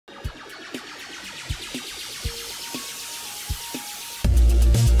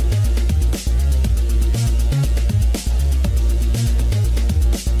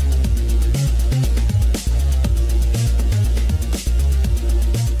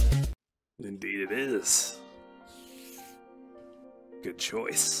It is. Good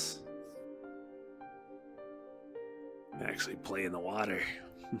choice. Actually play in the water.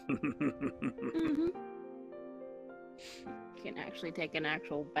 Mm-hmm. Can actually take an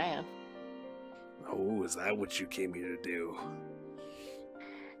actual bath. Oh, is that what you came here to do?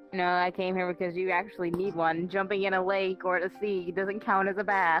 No, I came here because you actually need one. Jumping in a lake or the sea doesn't count as a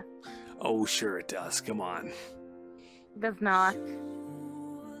bath. Oh, sure it does. Come on. It does not.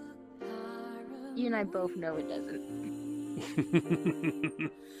 You and I both know it doesn't.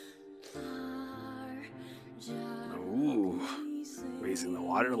 Ooh, raising the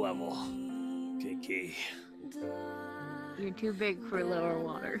water level. KK. You're too big for lower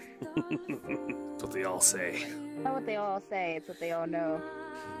water. That's what they all say. Not what they all say, it's what they all know.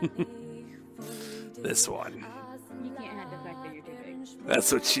 This one. You can't have the fact that you're too big.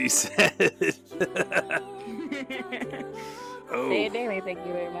 That's what she said. Oh. Say it daily, thank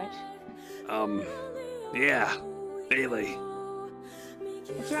you very much. Yeah. Daily.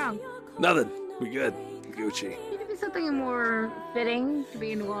 What's wrong? Nothing. We good. Gucci. You could do something more fitting to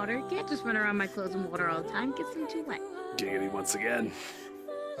be in the water. You can't just run around my clothes in water all the time. Gets them too wet. Giggity once again.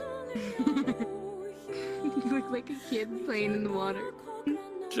 You look like a kid playing in the water.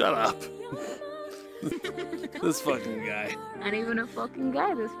 Shut up. This fucking guy. Not even a fucking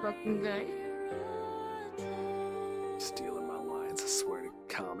guy, this fucking guy. Stealing my lines, I swear to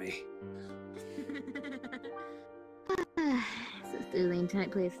Kami. It's a soothing,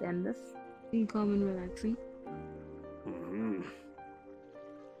 tight place to end this. Calm and relaxing.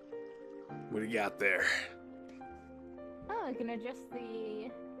 What do you got there? Oh, I can adjust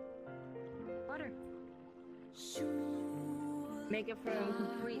the water. Make it from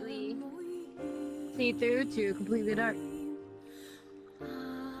completely see-through to completely dark.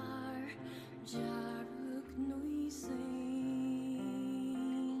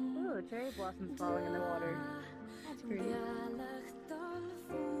 Ooh, cherry blossoms falling in the water. That's pretty.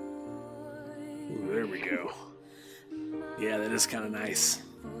 Ooh, there we go. Yeah, that is kind of nice.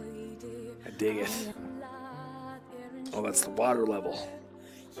 I dig it. Oh, that's the water level.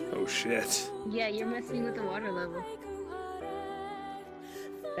 Oh, shit. Yeah, you're messing with the water level.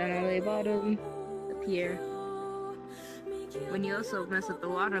 Down all the way bottom, up here. When you also mess with the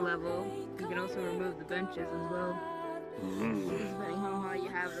water level, you can also remove the benches as well. Depending how high you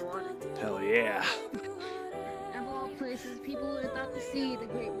have the water. Hell yeah. Of all places, people would have thought to see the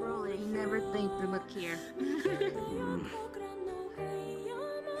Great Rolling. Never think to look here.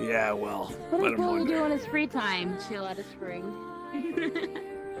 Yeah, well, What let does him Paul do wonder. on his free time? Chill at a spring.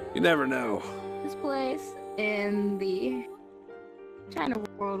 You never know. This place in the China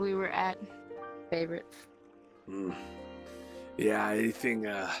world we were at. Favorites. Yeah, anything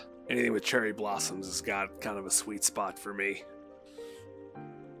with cherry blossoms has got kind of a sweet spot for me.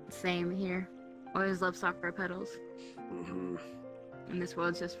 Same here. Always love sakura petals. And this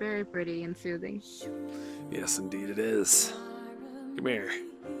world's just very pretty and soothing. Yes, indeed it is. Come here.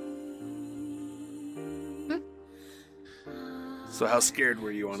 So how scared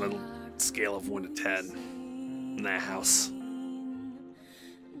were you on a scale of 1 to 10 in that house?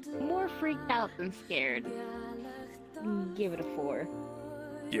 More freaked out than scared. Give it a 4.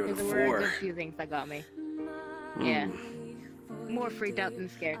 Give it a There were 4. a good few things that got me. Yeah. More freaked out than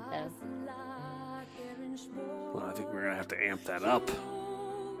scared, though. Well, I think we're gonna have to amp that up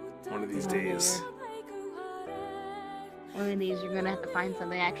one of these days. One of these, you're gonna have to find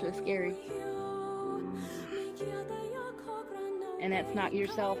something actually scary. And that's not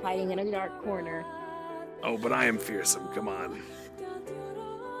yourself hiding in a dark corner. Oh, but I am fearsome. Come on.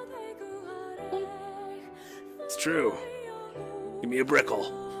 It's true. Give me a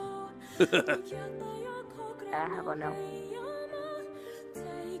brickle. How about no?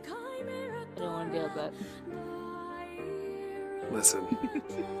 I don't want to deal with that. Listen,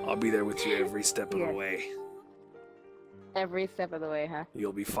 I'll be there with you every step of the way. Every step of the way, huh?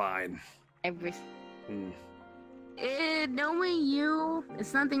 You'll be fine. Every. Knowing you, if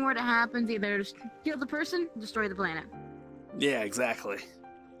something were to happen, either just kill the person, destroy the planet. Yeah, exactly.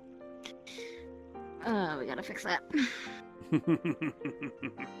 We gotta fix that.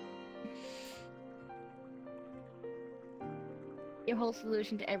 Your whole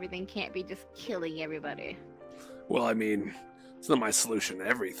solution to everything can't be just killing everybody. Well, I mean, it's not my solution to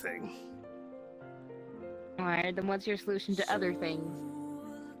everything. Alright, then what's your solution to other things?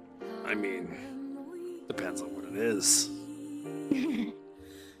 I mean, depends on what it is.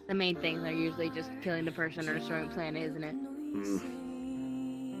 The main things are usually just killing the person or destroying the planet, isn't it?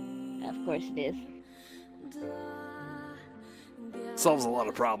 Of course it is. Solves a lot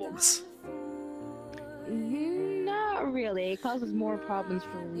of problems. Not Not really. It causes more problems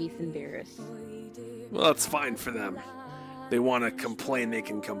for Reese and Beerus. Well, that's fine for them. They want to complain, they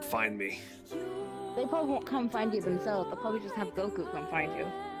can come find me. They probably won't come find you themselves. They'll probably just have Goku come find you.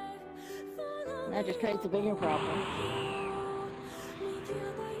 And that just creates a bigger problem.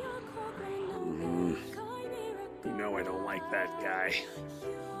 You know I don't like that guy.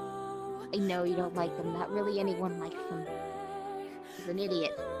 I know you don't like him. Not really anyone likes him. He's an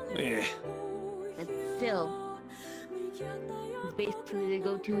idiot. Yeah. But still, he's basically the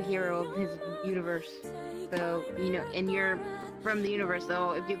go-to hero of his universe. So, you know, and you're from the universe,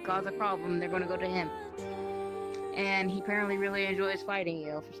 so if you cause a problem, they're going to go to him. And he apparently really enjoys fighting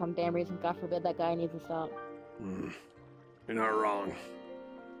you for some damn reason. God forbid that guy needs to stop. You're not wrong.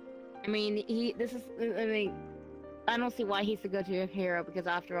 I mean, I don't see why he's the go-to hero, because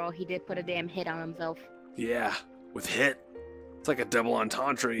after all, he did put a damn hit on himself. Yeah, with hit. It's like a double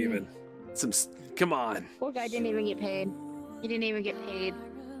entendre even. Come on. Poor guy didn't even get paid. He didn't even get paid.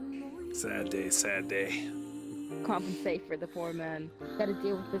 Sad day, sad day. Compensate for the poor man. Gotta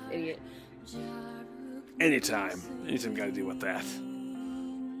deal with this idiot. Anytime gotta deal with that.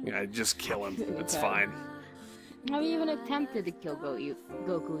 Yeah, just kill him. It's fine. Have you even attempted to kill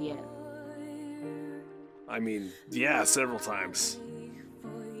Goku yet? I mean, yeah, several times.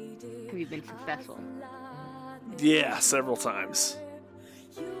 Have you been successful? Yeah, several times.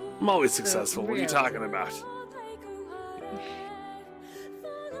 I'm always successful. What are you talking about?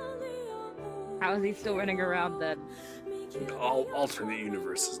 How is he still running around then? All alternate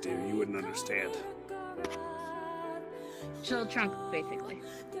universes, dude. You wouldn't understand. Chill Trunk, basically.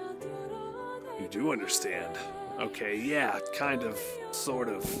 You do understand. Okay, yeah, kind of, sort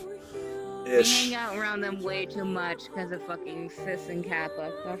of, We ish. hang out around them way too much because of fucking Sis and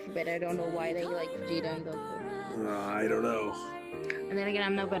Kappa. God forbid, I don't know why they like Vegeta and Goku. I don't know. And then again,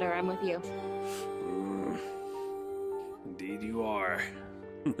 I'm no better, I'm with you. Indeed you are.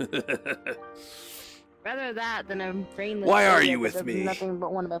 Rather that than a brainless. Why are idiot you with that does me? Nothing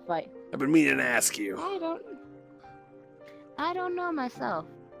but want to fight. I've been meaning to ask you. I don't know myself.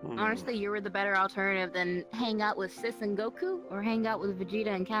 Honestly, you were the better alternative than hang out with Sis and Goku or hang out with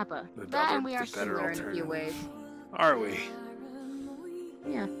Vegeta and Kappa. That and we are similar in a few ways. Are we?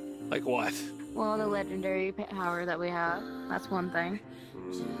 Yeah. Like what? Well, the legendary power that we have. That's one thing.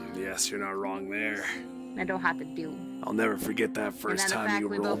 Yes, you're not wrong there. I don't have to do. I'll never forget that first the time fact you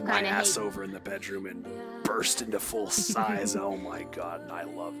we rolled both my kinda ass hate- over in the bedroom and burst into full size. Oh my god, I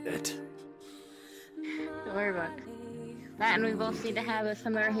loved it. Don't worry about it. That and we both seem to have a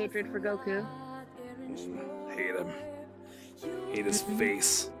similar hatred for Goku. Hate him. Hate his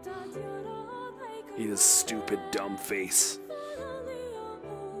face. Hate his stupid, dumb face.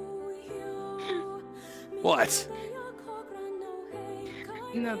 What?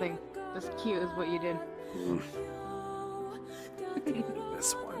 Nothing. Just cute is what you did.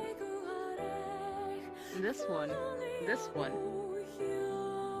 This one. This one. This one.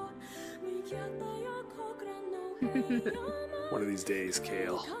 One of these days,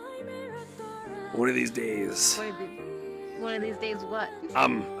 Kale. One of these days. One of these days what?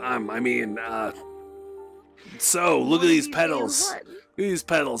 So, look at these petals. What? Look at these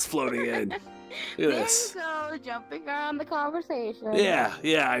petals floating in. Look at this. There you go, jumping around the conversation. Yeah,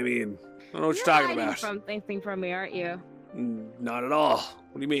 I mean, I don't know what you're talking about. From thinking from me, aren't you? Not at all.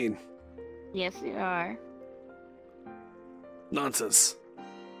 What do you mean? Yes, you are. Nonsense.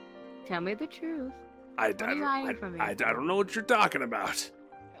 Tell me the truth. I hiding from me? don't know what you're talking about.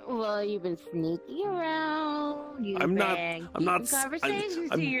 Well, you've been sneaking around. I'm not Conversations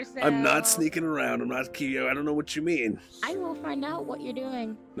to yourself. I'm not sneaking around. I'm not keeping. I don't know what you mean. I will find out what you're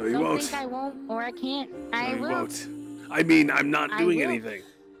doing. No, you Don't won't. think I won't, or I can't. I No, will. you won't. I mean, I'm not doing will. anything.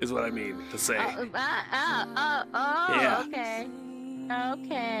 Is what I mean to say. Yeah. Okay.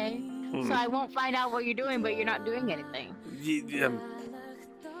 Okay. So I won't find out what you're doing, but you're not doing anything.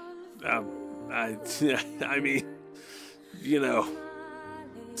 I mean, you know,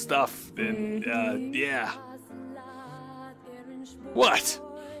 stuff and yeah. What?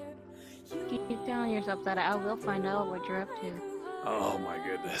 You keep telling yourself that I will find out what you're up to. Oh my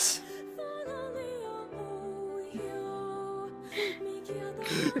goodness.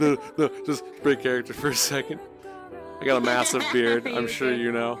 No, just break character for a second. I got a massive beard. I'm sure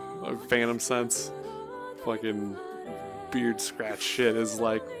you know. Phantom sense. Fucking beard scratch shit is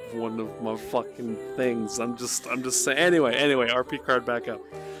like one of my fucking things. I'm just saying. Anyway, RP card back up.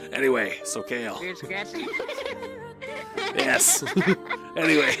 Anyway, so Kale. Beard scratching? Yes.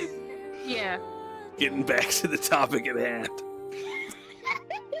 Anyway. Yeah. Getting back to the topic at hand.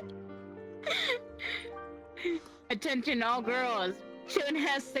 Attention all girls. Chun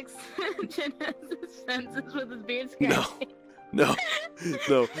has six senses with his beard No. scratching. No.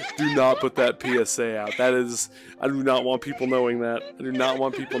 No. Do not put that PSA out. That is... I do not want people knowing that. I do not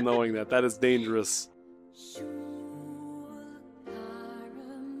want people knowing that. That is dangerous.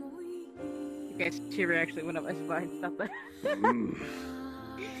 Okay, Shiver actually went up my spine. Stop that.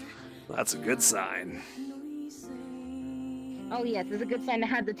 That's a good sign. Oh yes, it's a good sign to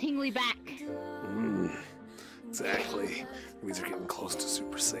have the tingly back. Exactly. It means you're getting close to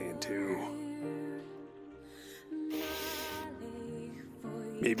Super Saiyan 2.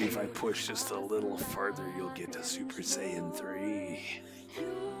 Maybe if I push just a little further, you'll get to Super Saiyan 3.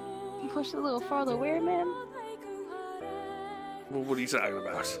 Push a little farther, where, man? Well, what are you talking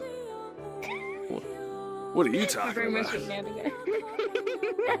about? What are you talking about?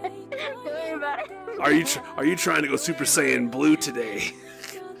 Are you trying to go Super Saiyan Blue today?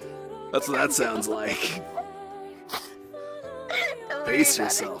 That's what that sounds like. Pace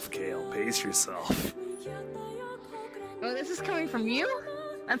yourself, Kale. Pace yourself. Oh, this is coming from you?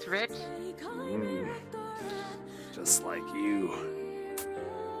 That's rich. Just like you.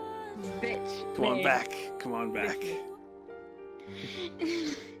 Bitch. Come on back. Come on back.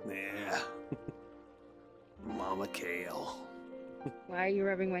 Yeah. Mama Kale. Why are you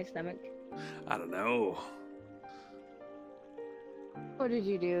rubbing my stomach? I don't know. What did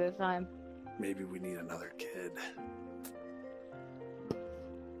you do this time? Maybe we need another kid.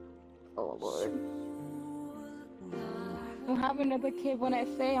 Oh lord. I'm having another kid when I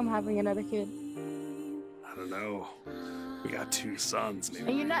say I'm having another kid. I don't know. We got 2 sons,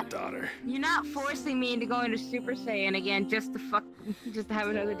 maybe You're not, a daughter. You're not forcing me into going to Super Saiyan again just to have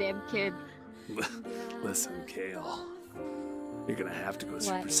another damn kid. Listen, Kale. You're gonna have to go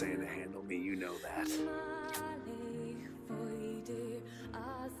Super Saiyan to handle me, you know that.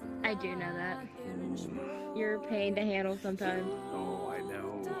 I do know that. You're a pain to handle sometimes. Oh, I know.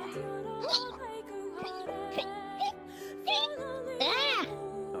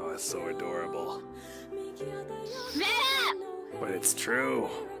 Oh, it's so adorable. But it's true.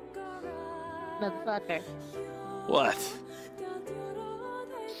 Motherfucker. What?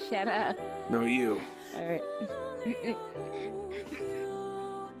 Shut up. No, you. Alright.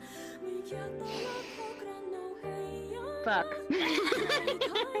 Fuck.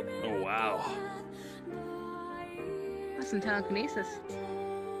 Oh, wow. That's some telekinesis.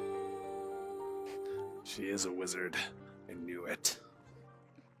 She is a wizard. I knew it.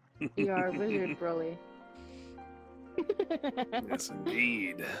 You are a wizard, Broly. Yes,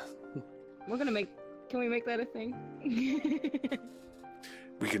 indeed. We're gonna make... Can we make that a thing?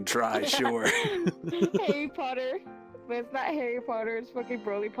 We can try, sure. Harry Potter. But it's not Harry Potter, it's fucking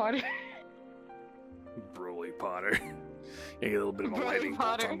Broly Potter. Broly Potter. You get a little bit of a Broly lightning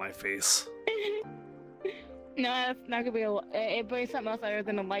Potter. bolt on my face. No, that's not gonna be it'd be something else other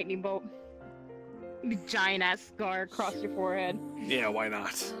than a lightning bolt. Giant ass scar across your forehead. Yeah, why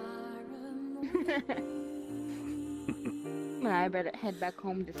not? I better head back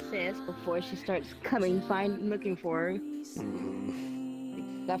home to Sis before she starts looking for her.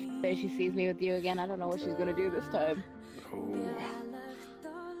 After she sees me with you again, I don't know what she's gonna do this time. Oh,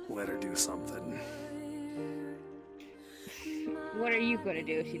 let her do something. What are you gonna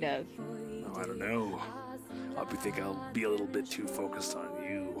do if she does? Oh, I don't know. I think I'll be a little bit too focused on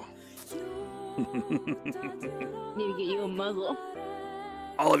you. Need to get you a muzzle.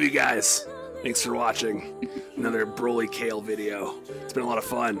 All of you guys, thanks for watching another Broly Kale video. It's been a lot of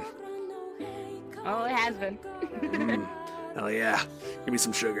fun. Oh, it has been. Hell yeah. Give me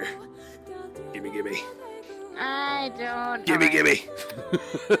some sugar. Gimme. I don't. Gimme.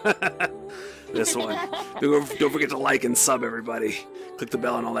 This one. Don't forget to like and sub, everybody. Click the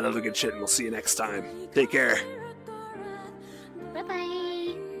bell and all that other good shit, and we'll see you next time. Take care.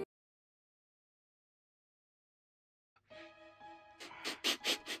 Bye-bye.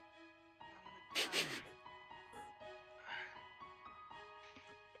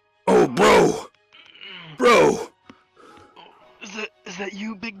 Oh, bro! Bro! Is that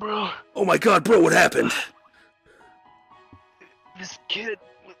you, big bro? Oh my god, bro, what happened? This kid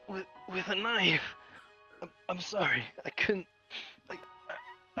with a knife. I'm sorry. I couldn't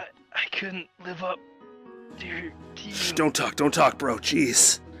live up to you. Shh, don't talk, bro.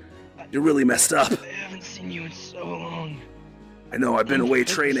 Jeez. You're really messed up. I haven't seen you in so long. I know, I've been away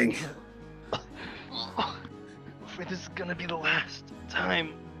training. Afraid this is gonna be the last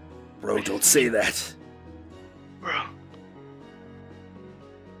time. Bro, don't say that. Bro.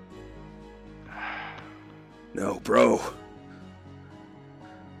 No, bro.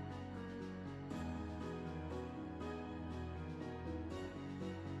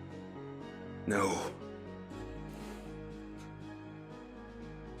 No.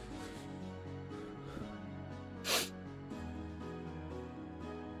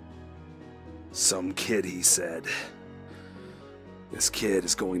 Some kid, he said. This kid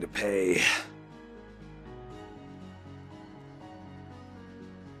is going to pay.